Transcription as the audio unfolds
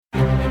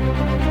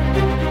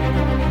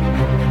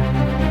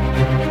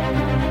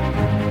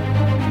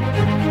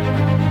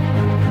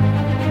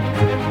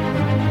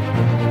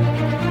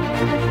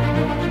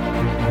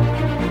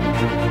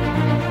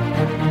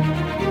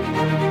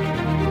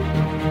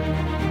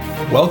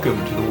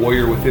Welcome to the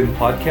Warrior Within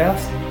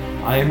podcast.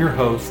 I am your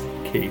host,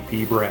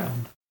 KP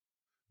Brown.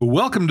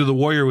 Welcome to the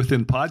Warrior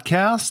Within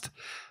podcast.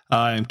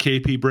 I'm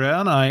KP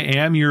Brown. I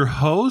am your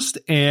host,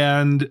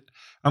 and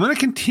I'm going to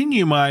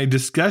continue my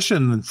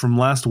discussion from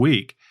last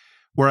week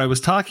where I was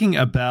talking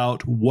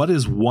about what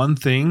is one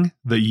thing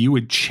that you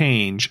would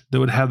change that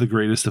would have the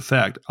greatest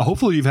effect.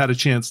 Hopefully you've had a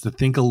chance to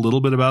think a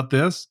little bit about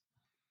this,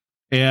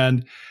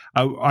 and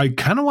I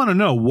kind of want to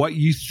know what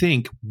you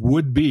think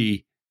would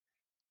be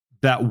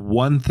that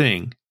one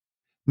thing.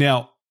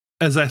 Now,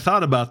 as I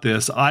thought about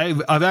this,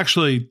 I've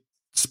actually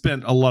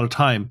spent a lot of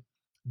time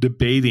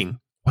debating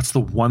what's the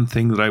one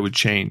thing that I would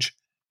change,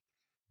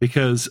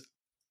 because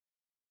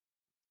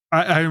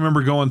I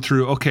remember going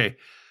through, okay,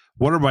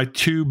 what are my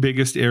two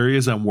biggest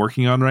areas I'm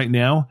working on right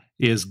now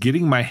is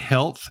getting my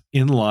health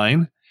in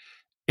line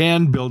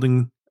and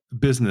building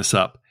business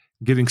up,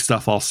 getting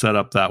stuff all set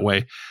up that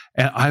way.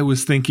 And I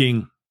was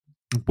thinking,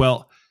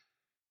 well,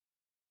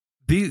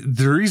 the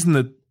reason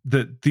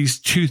that these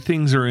two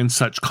things are in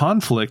such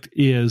conflict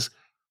is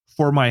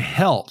for my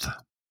health.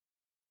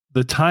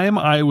 The time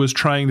I was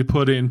trying to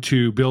put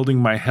into building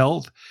my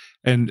health,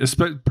 and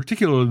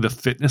particularly the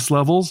fitness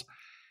levels,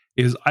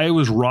 is I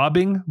was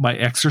robbing my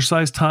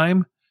exercise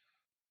time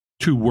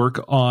to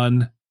work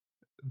on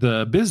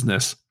the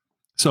business.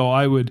 So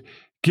I would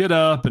get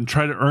up and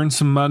try to earn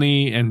some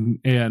money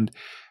and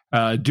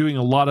doing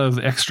a lot of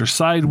extra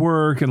side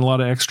work and a lot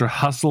of extra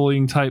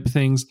hustling type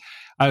things.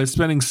 I was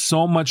spending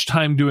so much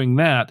time doing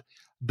that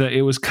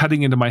it was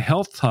cutting into my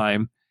health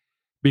time,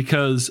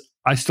 because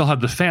I still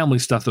had the family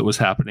stuff that was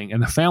happening,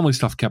 and the family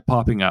stuff kept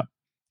popping up.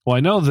 Well, I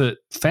know that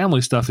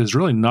family stuff is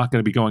really not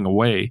going to be going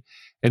away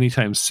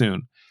anytime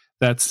soon.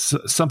 That's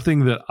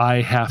something that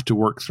I have to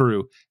work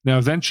through. Now,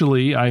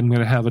 eventually, I'm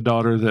going to have a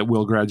daughter that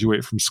will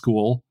graduate from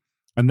school,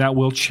 and that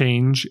will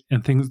change,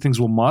 and things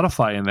will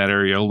modify in that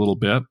area a little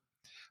bit.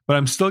 But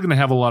I'm still going to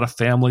have a lot of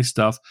family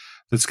stuff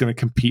that's going to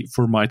compete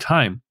for my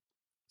time.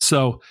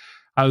 So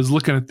I was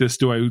looking at this.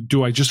 Do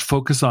I just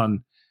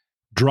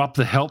drop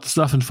the health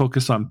stuff and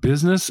focus on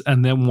business?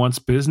 And then once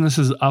business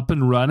is up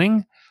and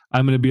running,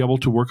 I'm going to be able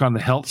to work on the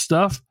health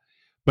stuff.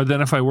 But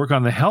then if I don't work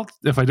on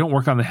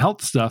the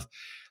health stuff,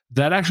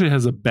 that actually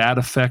has a bad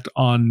effect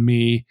on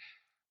me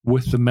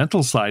with the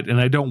mental side. And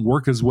I don't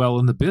work as well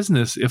in the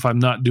business if I'm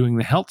not doing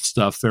the health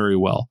stuff very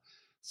well.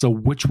 So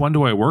which one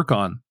do I work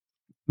on?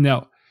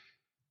 Now,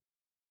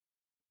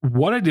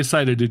 what I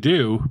decided to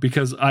do,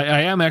 because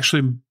I am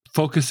actually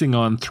focusing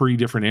on three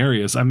different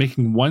areas. I'm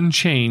making one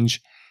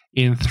change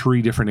in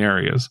three different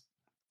areas.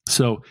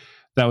 So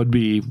that would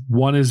be,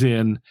 one is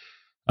in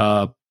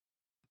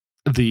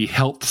the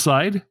health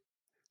side.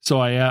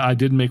 So I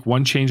did make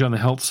one change on the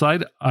health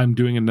side. I'm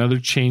doing another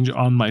change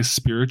on my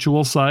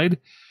spiritual side,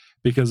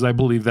 because I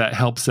believe that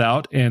helps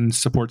out and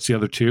supports the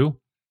other two.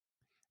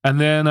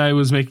 And then I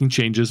was making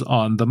changes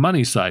on the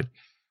money side,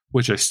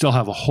 which I still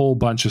have a whole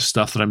bunch of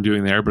stuff that I'm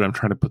doing there, but I'm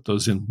trying to put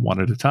those in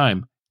one at a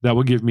time. That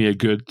will give me a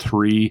good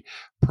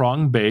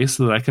 3-prong base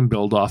that I can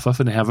build off of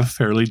and have a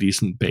fairly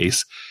decent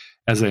base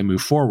as I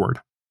move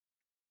forward.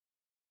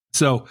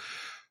 So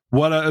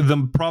what are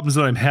the problems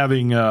that I'm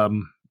having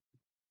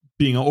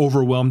being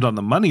overwhelmed on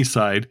the money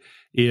side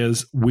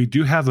is we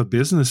do have a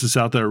business that's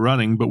out there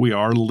running, but we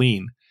are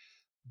lean.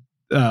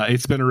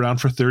 It's been around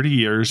for 30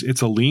 years.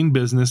 It's a lean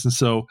business. And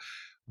so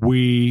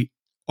we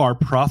are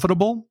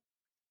profitable.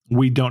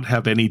 We don't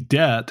have any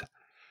debt,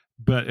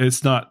 but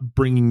it's not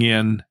bringing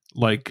in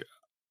like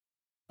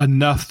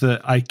enough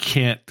that I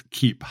can't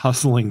keep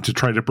hustling to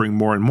try to bring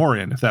more and more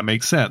in, if that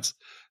makes sense.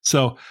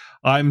 So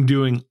I'm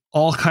doing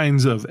all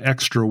kinds of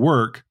extra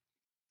work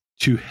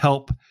to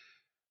help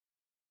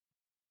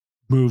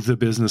move the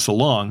business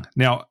along.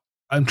 Now,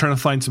 I'm trying to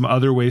find some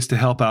other ways to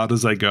help out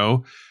as I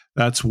go.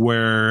 That's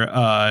where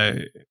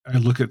I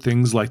look at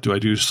things like, do I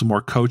do some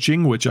more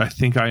coaching, which I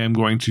think I am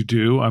going to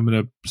do. I'm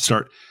going to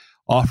start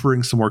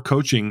offering some more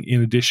coaching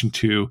in addition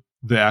to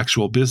the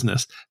actual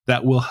business.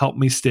 That will help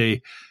me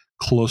stay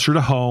closer to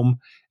home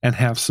and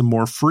have some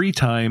more free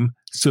time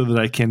so that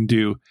I can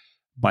do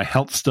my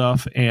health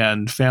stuff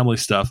and family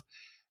stuff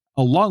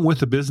along with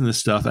the business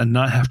stuff and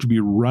not have to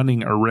be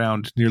running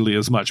around nearly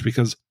as much,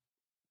 because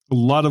a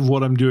lot of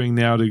what I'm doing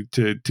now to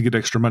get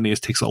extra money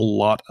takes a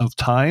lot of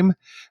time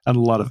and a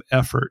lot of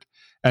effort.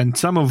 And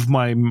some of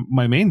my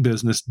main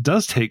business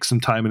does take some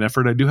time and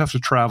effort. I do have to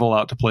travel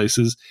out to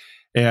places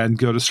and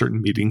go to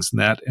certain meetings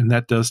and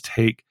that does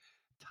take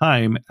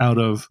time out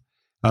of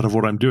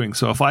what I'm doing.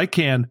 So if I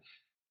can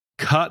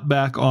cut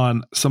back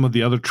on some of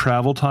the other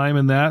travel time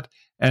in that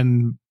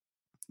and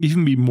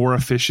even be more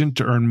efficient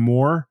to earn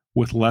more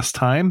with less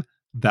time,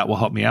 that will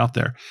help me out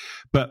there.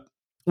 But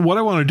what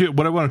I want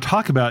to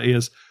talk about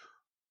is,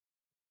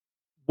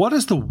 what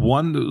is the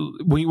one,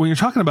 when you're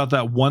talking about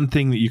that one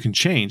thing that you can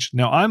change?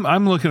 Now,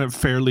 I'm looking at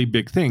fairly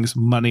big things,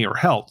 money or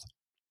health.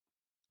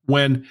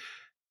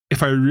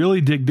 If I really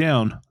dig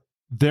down,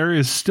 there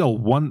is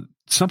still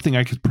something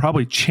I could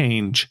probably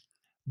change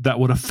that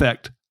would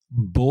affect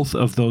both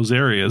of those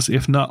areas,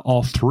 if not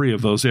all three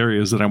of those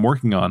areas that I'm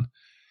working on.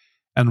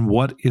 And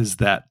what is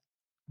that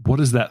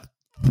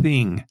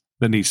thing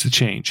that needs to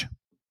change.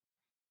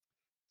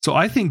 So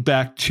I think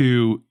back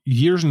to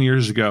years and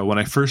years ago when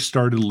I first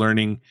started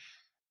learning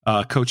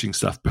coaching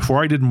stuff,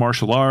 before I did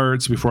martial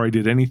arts, before I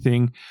did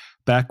anything,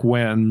 back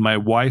when my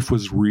wife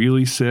was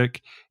really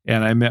sick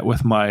and I met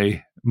with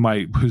my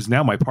who's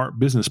now my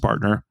business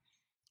partner.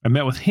 I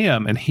met with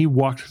him and he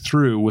walked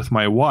through with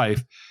my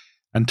wife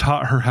and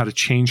taught her how to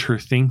change her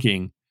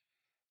thinking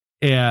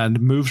and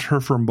moved her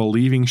from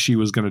believing she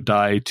was going to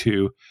die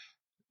to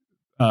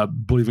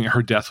believing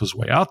her death was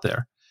way out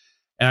there.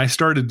 And I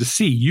started to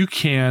see you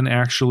can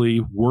actually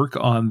work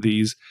on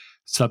these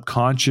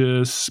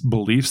subconscious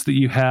beliefs that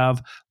you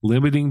have,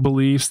 limiting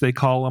beliefs, they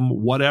call them,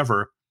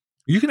 whatever.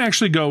 You can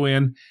actually go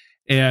in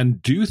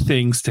and do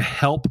things to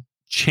help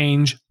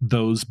change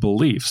those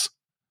beliefs.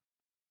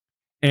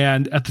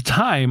 And at the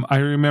time, I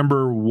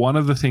remember one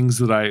of the things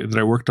that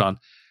I worked on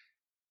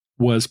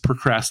was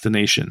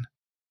procrastination.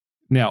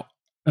 Now,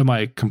 am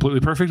I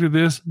completely perfect at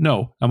this?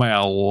 No. Am I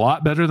a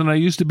lot better than I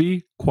used to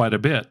be? Quite a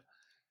bit.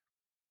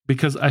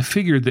 Because I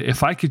figured that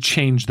if I could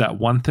change that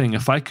one thing,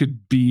 if I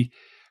could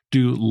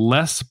do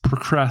less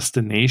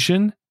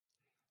procrastination,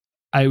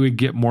 I would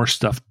get more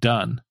stuff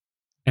done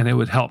and it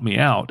would help me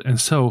out. And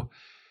so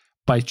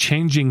by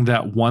changing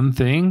that one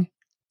thing,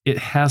 it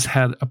has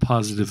had a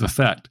positive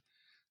effect.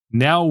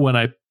 Now, when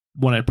I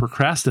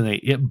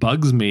procrastinate, it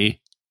bugs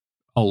me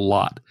a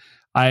lot.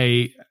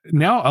 A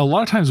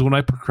lot of times when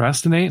I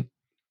procrastinate,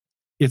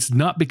 it's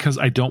not because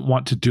I don't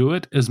want to do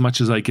it as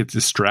much as I get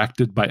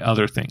distracted by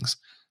other things.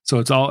 So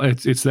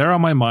it's there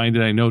on my mind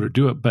and I know to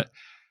do it, but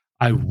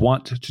I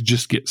want to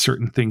just get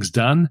certain things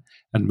done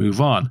and move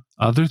on.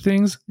 Other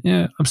things,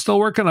 I'm still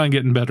working on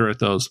getting better at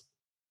those.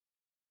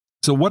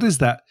 So what is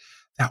that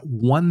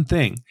one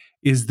thing?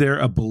 Is there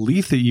a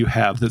belief that you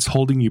have that's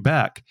holding you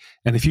back?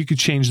 And if you could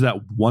change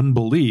that one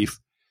belief,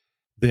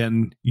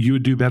 then you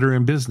would do better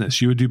in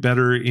business. You would do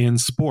better in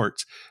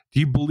sports.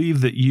 Do you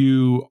believe that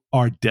you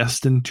are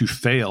destined to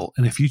fail?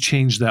 And if you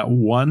change that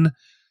one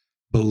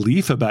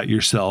belief about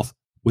yourself,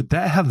 would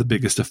that have the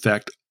biggest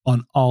effect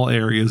on all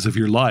areas of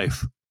your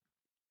life?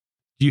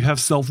 Do you have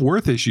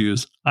self-worth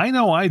issues? I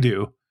know I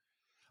do.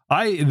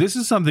 This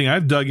is something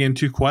I've dug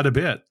into quite a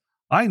bit.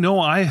 I know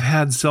I've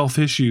had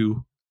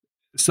self-worth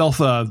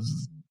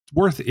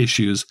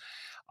issues.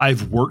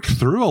 I've worked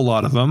through a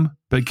lot of them,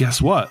 but guess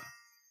what?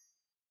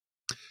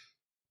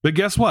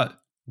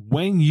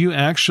 When you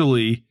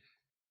actually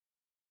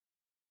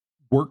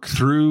work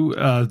through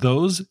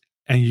those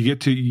and you're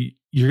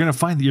going to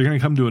find that you're going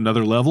to come to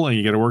another level and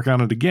you got to work on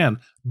it again,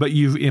 but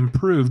you've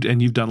improved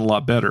and you've done a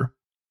lot better.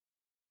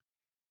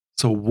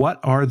 So what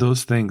are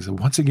those things? And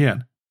once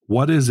again,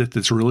 what is it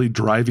that's really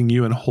driving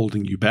you and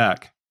holding you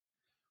back?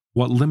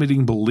 What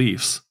limiting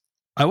beliefs?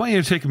 I want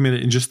you to take a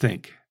minute and just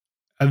think.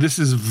 This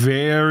is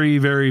very,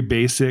 very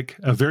basic,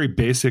 a very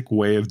basic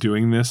way of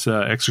doing this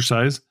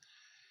exercise.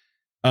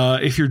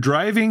 If you're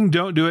driving,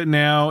 don't do it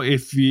now.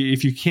 If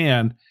you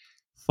can,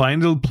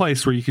 find a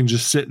place where you can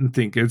just sit and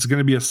think. It's going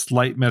to be a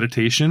slight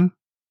meditation.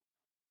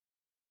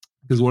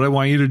 Because what I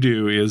want you to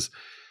do is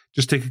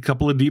just take a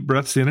couple of deep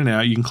breaths in and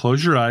out. You can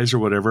close your eyes or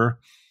whatever.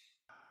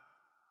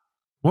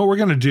 What we're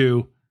going to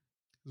do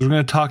is we're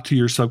going to talk to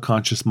your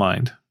subconscious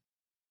mind.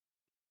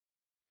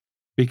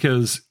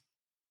 Because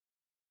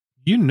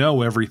you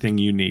know everything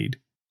you need.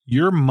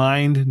 Your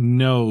mind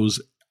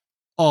knows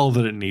all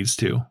that it needs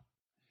to.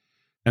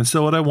 And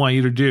so what I want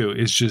you to do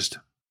is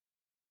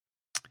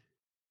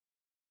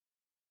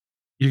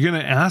you're going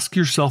to ask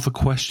yourself a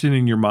question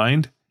in your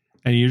mind,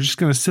 and you're just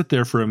going to sit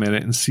there for a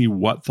minute and see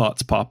what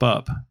thoughts pop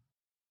up.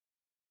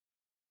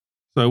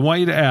 So I want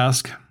you to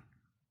ask,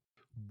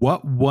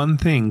 what one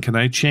thing can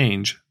I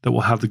change that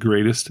will have the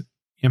greatest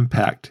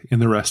impact in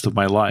the rest of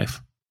my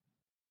life?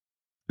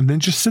 And then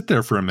just sit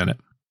there for a minute.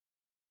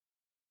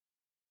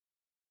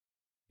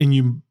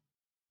 And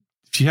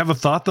if you have a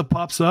thought that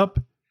pops up,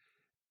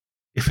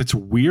 if it's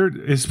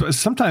weird,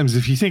 sometimes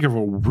if you think of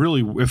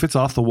if it's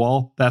off the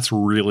wall, that's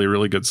really,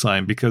 really good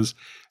sign, because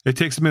it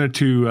takes a minute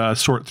to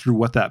sort through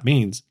what that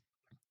means.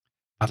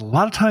 But a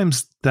lot of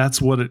times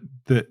that's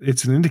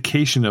it's an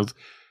indication of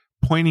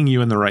pointing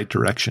you in the right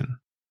direction.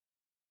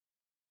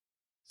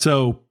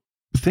 So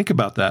think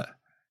about that.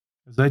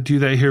 As I do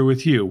that here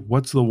with you,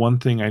 what's the one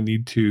thing I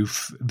need to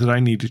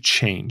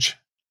change?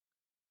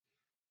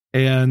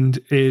 And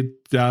it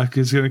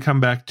is going to come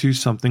back to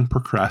something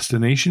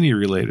procrastination-y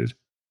related.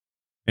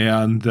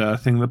 And the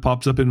thing that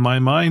pops up in my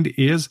mind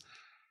is,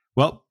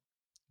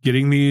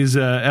 getting these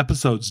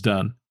episodes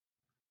done.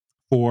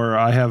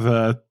 I have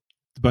a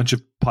bunch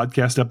of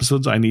podcast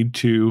episodes that I need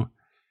to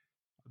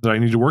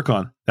work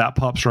on. That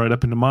pops right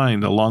up into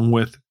mind, along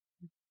with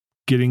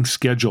getting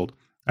scheduled.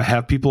 I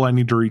have people I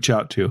need to reach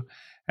out to.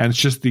 And it's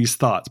just these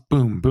thoughts,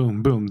 boom,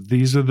 boom, boom.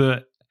 These are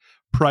the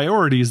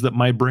priorities that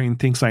my brain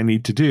thinks I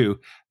need to do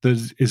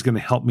that is going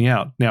to help me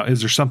out. Now, is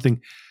there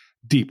something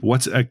deep?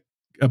 What's a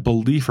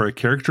belief or a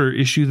character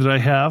issue that I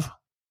have?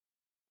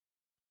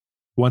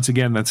 Once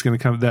again, that's going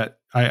to come, that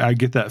I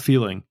get that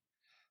feeling.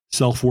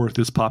 Self-worth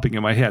is popping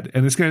in my head.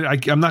 And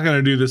I'm not going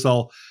to do this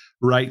all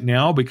right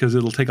now because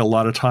it'll take a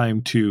lot of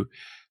time to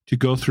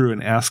go through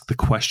and ask the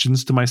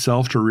questions to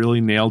myself to really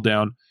nail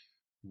down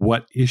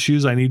what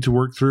issues I need to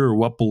work through or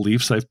what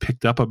beliefs I've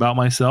picked up about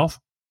myself.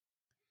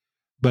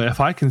 But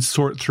if I can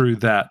sort through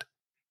that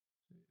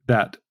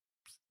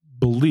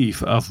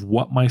belief of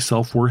what my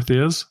self-worth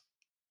is,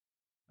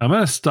 I'm going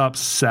to stop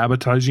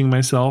sabotaging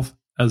myself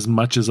as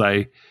much as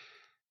I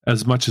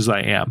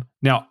am.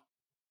 Now,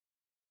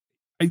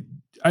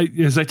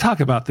 as I talk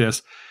about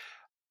this,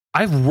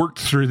 I've worked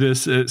through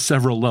this at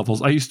several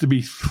levels. I used to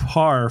be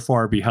far,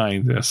 far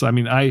behind this. I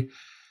mean,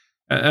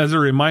 as a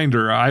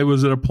reminder, I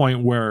was at a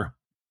point where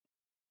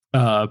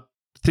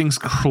things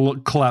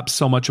collapsed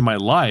so much in my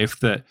life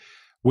that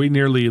we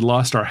nearly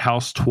lost our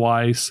house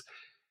twice.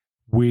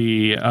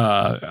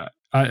 I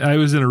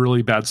was in a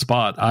really bad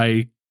spot.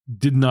 I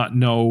did not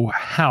know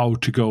how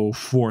to go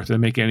forth and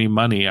make any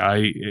money.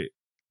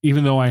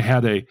 Even though I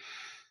had a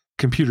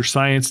computer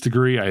science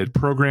degree, I had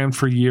programmed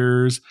for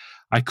years,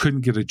 I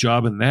couldn't get a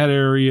job in that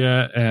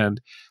area,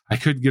 and I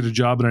couldn't get a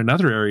job in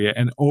another area.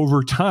 And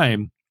over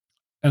time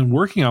and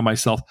working on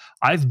myself,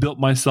 I've built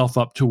myself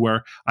up to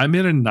where I'm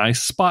in a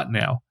nice spot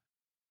now.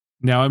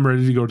 Now I'm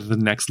ready to go to the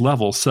next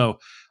level. So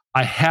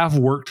I have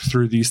worked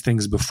through these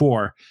things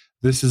before.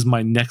 This is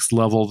my next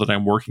level that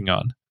I'm working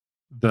on,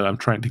 that I'm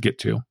trying to get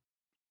to.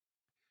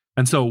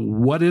 And so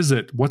what is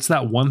it? What's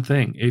that one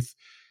thing? If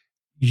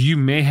you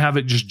may have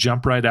it just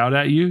jump right out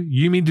at you,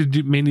 you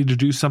may need to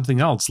do something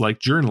else, like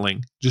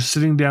journaling, just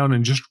sitting down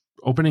and just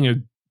writing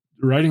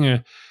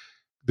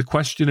the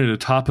question at the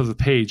top of the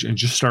page and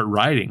just start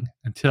writing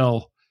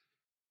until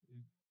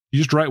you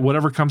just write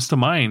whatever comes to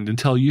mind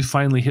until you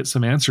finally hit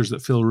some answers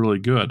that feel really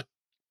good.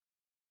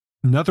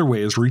 Another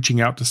way is reaching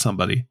out to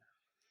somebody.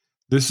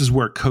 This is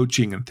where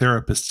coaching and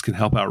therapists can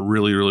help out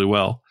really, really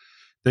well.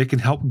 They can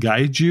help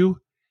guide you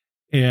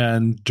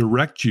and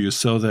direct you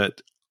so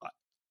that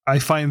I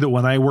find that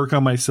when I work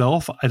on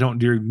myself, I don't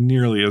do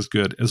nearly as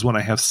good as when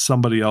I have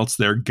somebody else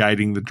there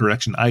guiding the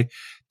direction. I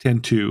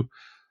tend to,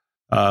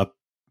 I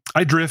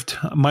drift.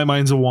 My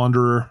mind's a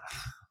wanderer.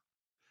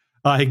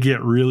 I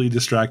get really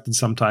distracted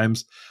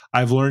sometimes.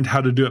 I've learned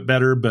how to do it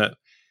better, but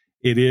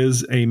it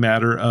is a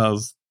matter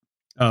of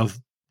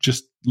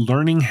just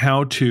learning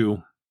how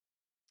to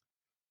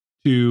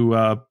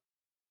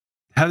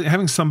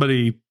having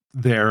somebody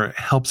there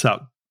helps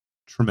out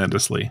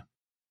tremendously.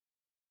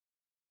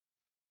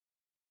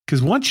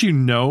 Because once you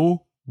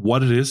know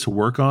what it is to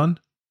work on,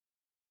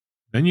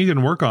 then you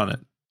can work on it.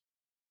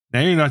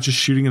 Now you're not just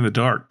shooting in the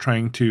dark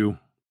trying to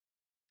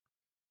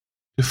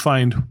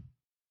find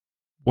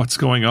what's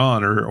going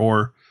on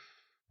or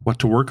what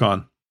to work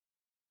on,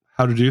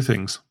 how to do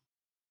things.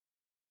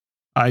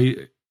 I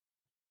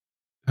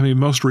mean,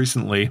 most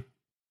recently,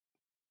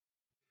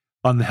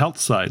 on the health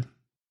side,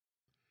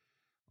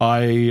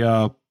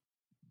 kind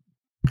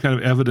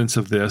of evidence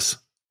of this.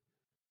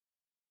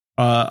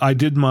 I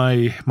did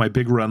my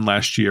big run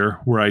last year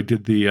where I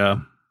did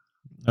the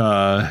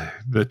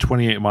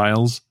 28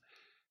 miles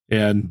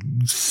and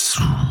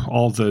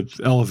all the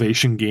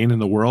elevation gain in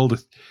the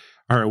world.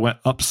 I went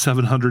up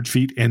 700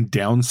 feet and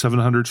down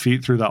 700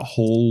 feet through that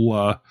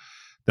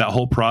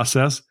whole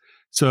process.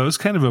 So it was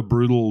kind of a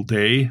brutal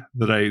day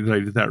that I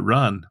did that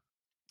run,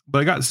 but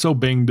I got so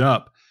banged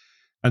up,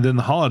 and then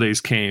the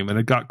holidays came and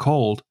it got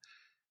cold,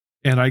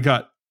 and I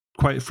got,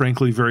 quite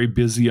frankly, very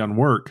busy on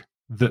work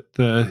that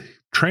the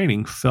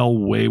training fell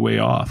way, way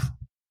off.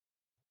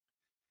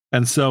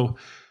 And so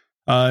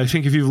I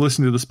think if you've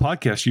listened to this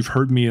podcast, you've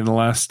heard me in the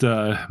last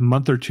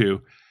month or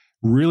two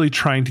really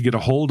trying to get a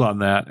hold on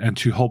that and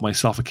to hold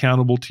myself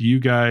accountable to you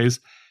guys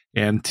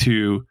and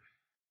to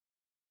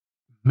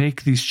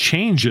make these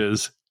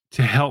changes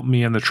to help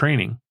me in the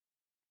training.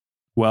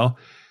 Well,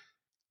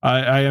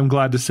 I am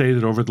glad to say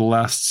that over the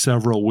last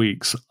several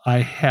weeks,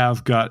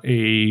 I've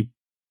been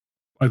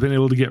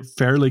able to get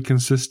fairly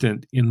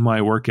consistent in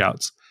my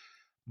workouts.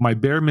 My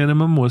bare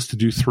minimum was to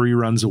do 3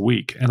 runs a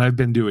week, and I've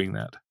been doing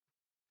that.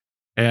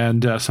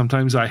 And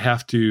sometimes I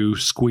have to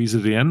squeeze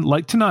it in.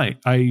 Like tonight,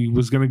 I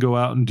was going to go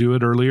out and do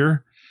it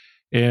earlier,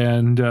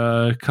 and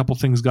a couple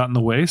things got in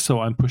the way,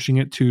 so I'm pushing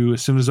it to,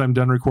 as soon as I'm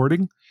done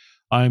recording,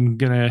 I'm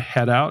going to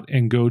head out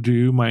and go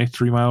do my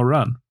 3-mile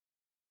run.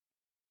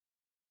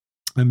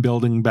 I'm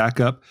building back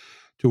up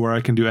to where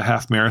I can do a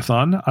half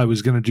marathon. I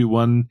was going to do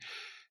one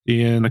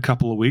in a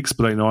couple of weeks,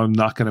 but I know I'm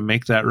not going to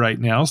make that right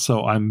now,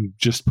 so I'm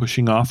just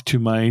pushing off to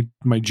my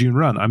June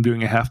run. I'm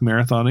doing a half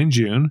marathon in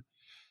June,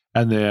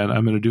 and then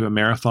I'm going to do a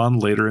marathon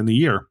later in the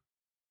year.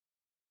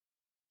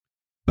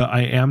 But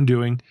I am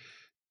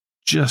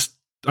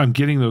I'm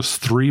getting those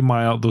 3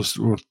 miles,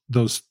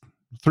 those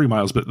 3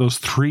 miles, but those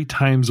 3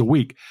 times a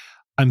week.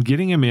 I'm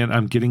getting them in,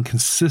 I'm getting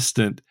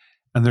consistent,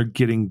 and they're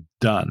getting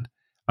done.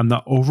 I'm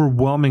not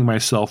overwhelming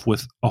myself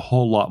with a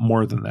whole lot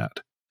more than that.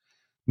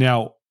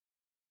 Now,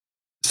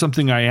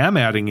 something I am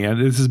adding in,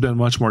 this has been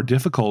much more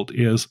difficult,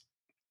 is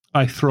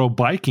I throw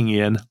biking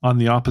in on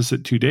the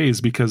opposite 2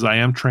 days because I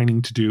am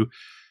training to do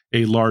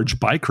a large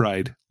bike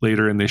ride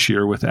later in this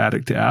year with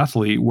Addict to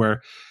Athlete,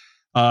 where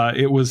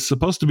It was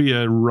supposed to be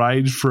a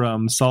ride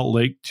from Salt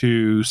Lake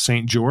to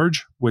St.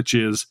 George, which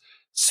is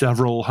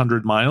several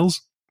hundred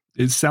miles.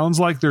 It sounds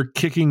like they're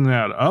kicking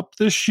that up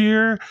this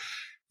year,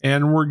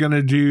 and we're going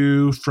to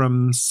do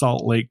from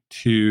Salt Lake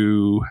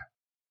to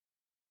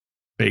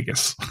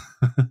Vegas.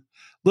 a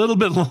little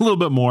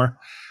bit more,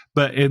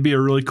 but it'd be a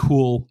really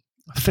cool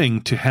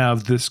thing to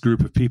have this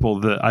group of people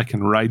that I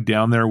can ride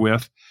down there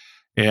with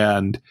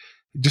and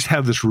just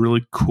have this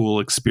really cool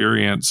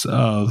experience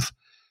of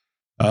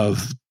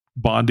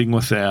bonding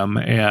with them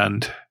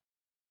and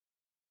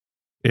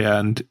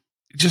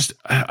just,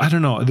 I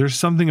don't know, there's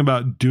something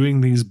about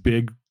doing these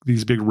big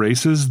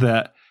races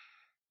that,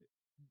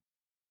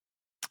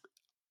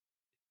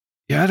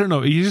 I don't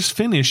know, you just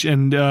finish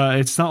and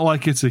it's not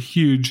like it's a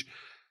huge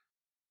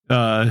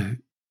they're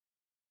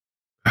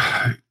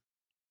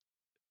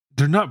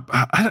not,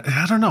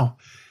 I don't know.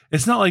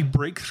 It's not like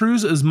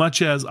breakthroughs as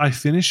much as I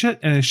finish it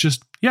and it's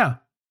just,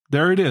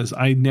 there it is.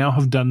 I now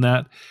have done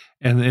that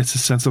and it's a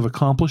sense of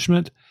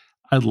accomplishment.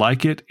 I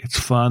like it. It's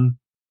fun.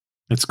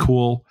 It's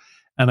cool.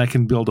 And I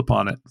can build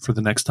upon it for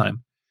the next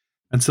time.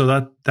 And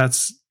so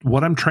that's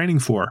what I'm training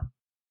for.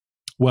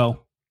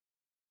 Well,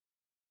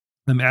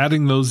 I'm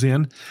adding those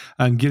in.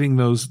 I'm getting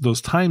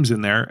those times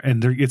in there,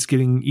 and it's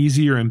getting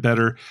easier and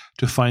better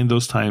to find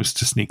those times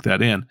to sneak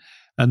that in.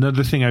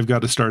 Another thing I've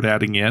got to start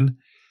adding in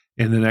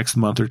the next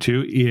month or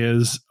two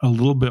is a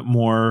little bit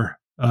more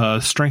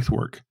strength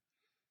work.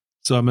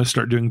 So I'm going to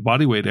start doing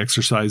body weight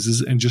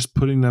exercises and just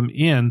putting them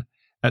in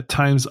at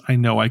times I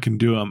know I can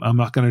do them. I'm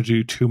not going to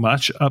do too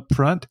much up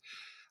front.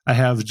 I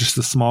have just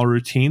a small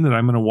routine that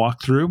I'm going to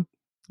walk through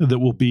that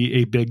will be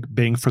a big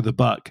bang for the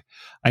buck.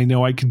 I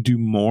know I can do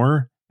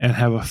more and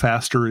have a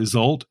faster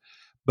result,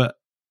 but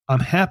I'm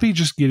happy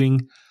just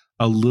getting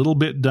a little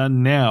bit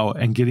done now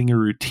and getting a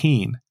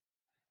routine.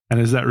 And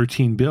as that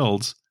routine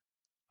builds,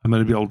 I'm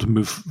going to be able to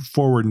move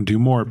forward and do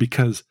more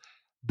because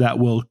that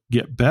will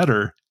get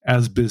better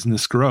as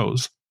business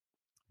grows.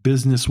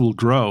 Business will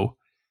grow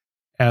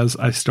as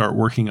I start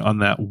working on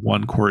that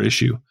one core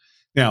issue.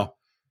 Now,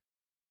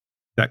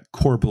 that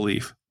core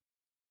belief.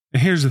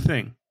 And here's the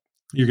thing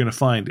you're going to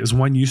find is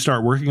when you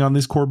start working on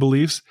these core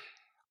beliefs,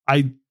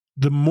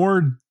 the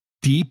more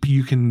deep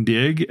you can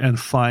dig and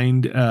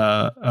find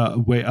a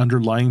way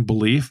underlying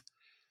belief,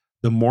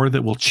 the more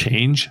that will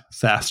change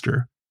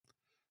faster.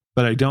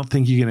 But I don't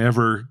think you can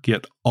ever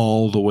get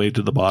all the way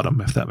to the bottom,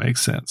 if that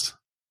makes sense.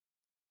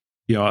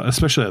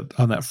 Especially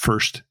on that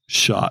first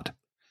shot.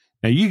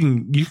 Now you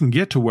can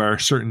get to where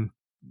certain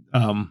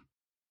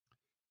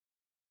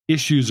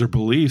issues or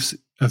beliefs,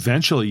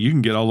 eventually you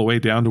can get all the way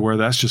down to where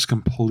that's just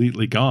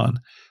completely gone.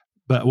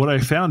 But what I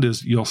found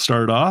is you'll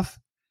start off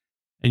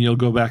and you'll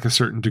go back a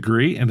certain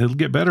degree and it'll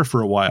get better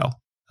for a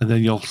while. And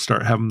then you'll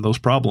start having those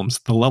problems,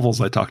 the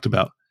levels I talked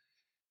about.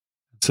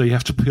 So you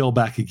have to peel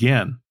back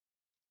again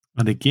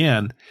and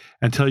again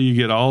until you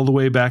get all the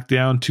way back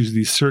down to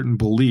these certain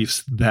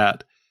beliefs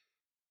that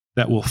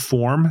will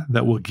form,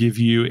 that will give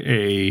you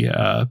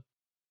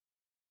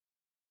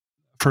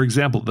for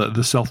example,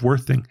 the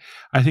self-worth thing.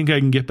 I think I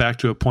can get back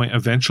to a point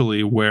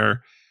eventually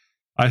where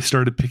I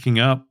started picking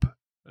up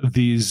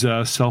these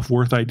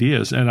self-worth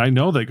ideas, and I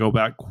know they go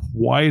back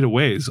quite a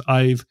ways.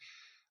 I've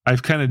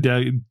kind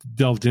of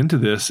delved into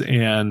this,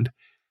 and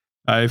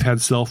I've had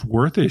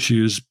self-worth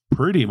issues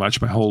pretty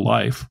much my whole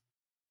life,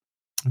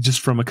 just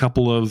from a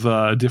couple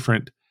of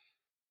different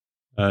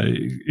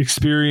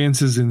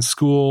experiences in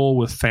school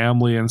with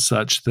family and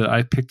such that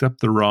I picked up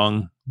the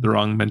wrong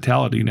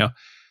mentality. Now,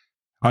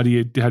 how do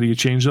you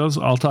change those?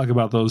 I'll talk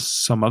about those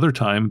some other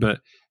time, but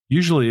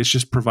usually it's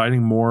just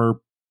providing more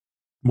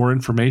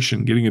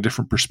information, getting a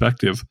different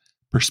perspective.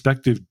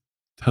 Perspective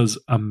is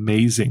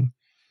amazing.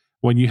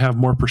 When you have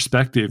more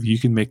perspective, you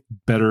can make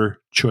better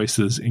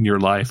choices in your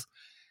life.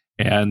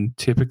 And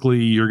typically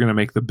you're going to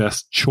make the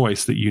best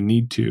choice that you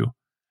need to.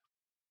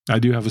 I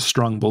do have a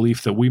strong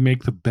belief that we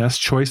make the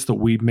best choice that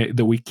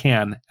we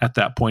can at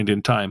that point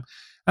in time.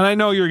 And I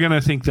know you're going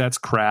to think that's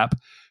crap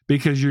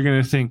because you're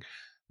going to think,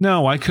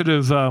 no, I could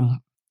have,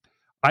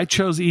 I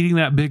chose eating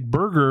that big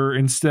burger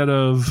instead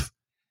of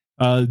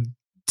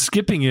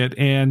skipping it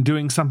and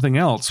doing something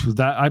else.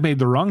 That I made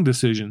the wrong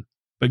decision.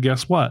 But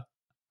guess what?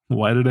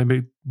 Why did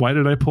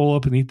I pull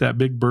up and eat that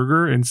big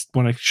burger and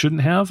when I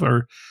shouldn't have,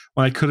 or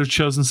when I could have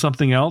chosen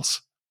something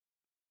else?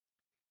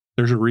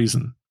 There's a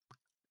reason.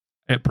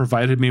 It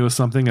provided me with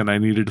something, and I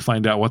needed to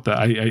find out what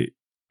I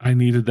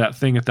needed that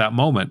thing at that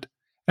moment,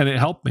 and it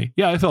helped me.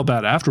 Yeah, I felt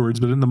bad afterwards,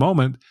 but in the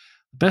moment,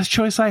 best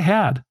choice I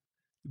had.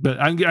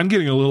 But I'm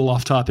getting a little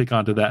off topic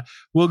onto that.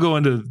 We'll go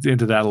into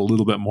that a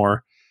little bit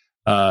more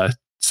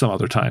some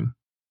other time.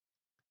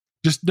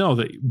 Just know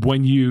that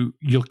when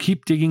you'll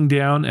keep digging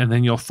down, and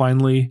then you'll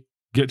finally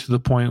get to the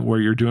point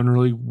where you're doing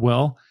really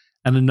well,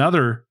 and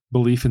another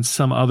belief in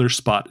some other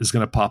spot is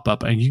going to pop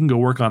up, and you can go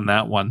work on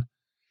that one.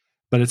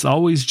 But it's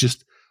always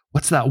just,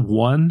 what's that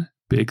one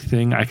big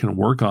thing I can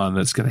work on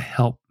that's going to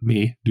help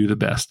me do the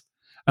best?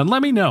 And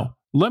let me know.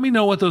 Let me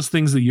know what those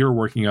things that you're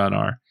working on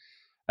are.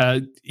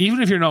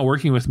 Even if you're not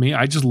working with me,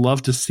 I just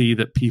love to see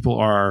that people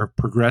are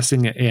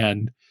progressing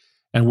and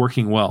and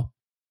working well.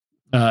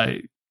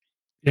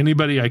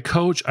 Anybody I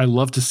coach, I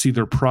love to see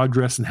their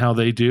progress and how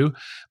they do.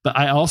 But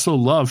I also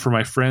love for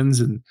my friends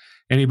and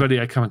anybody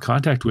I come in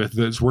contact with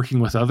that's working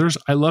with others,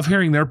 I love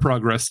hearing their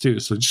progress too.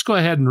 So just go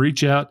ahead and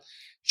reach out,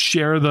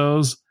 share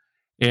those,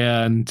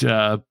 and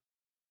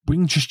we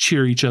can just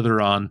cheer each other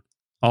on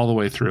all the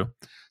way through.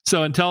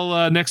 So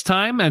until next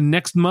time and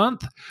next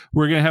month,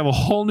 we're going to have a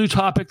whole new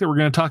topic that we're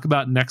going to talk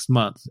about next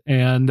month.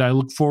 And I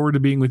look forward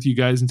to being with you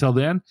guys until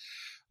then.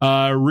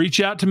 Reach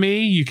out to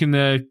me. You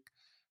can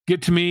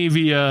get to me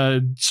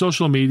via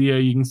social media.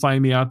 You can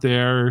find me out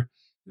there.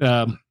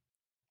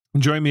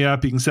 Join me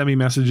up. You can send me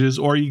messages,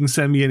 or you can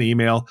send me an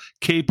email,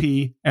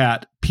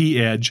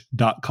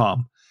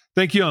 kp@pedge.com.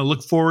 Thank you. I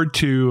look forward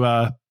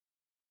to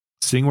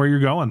seeing where you're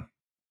going.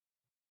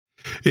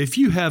 If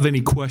you have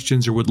any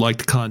questions or would like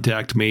to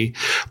contact me,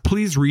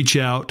 please reach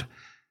out.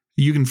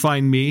 You can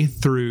find me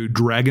through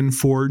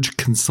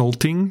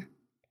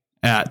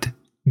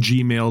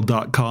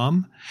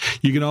dragonforgeconsulting@gmail.com.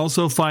 You can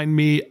also find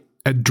me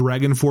at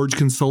Dragonforge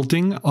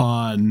Consulting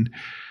on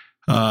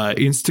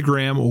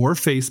Instagram or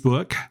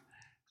Facebook.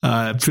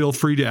 Feel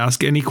free to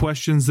ask any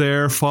questions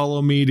there.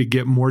 Follow me to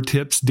get more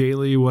tips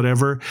daily,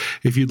 whatever.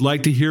 If you'd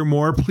like to hear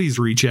more, please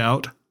reach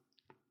out.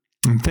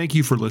 And thank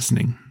you for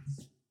listening.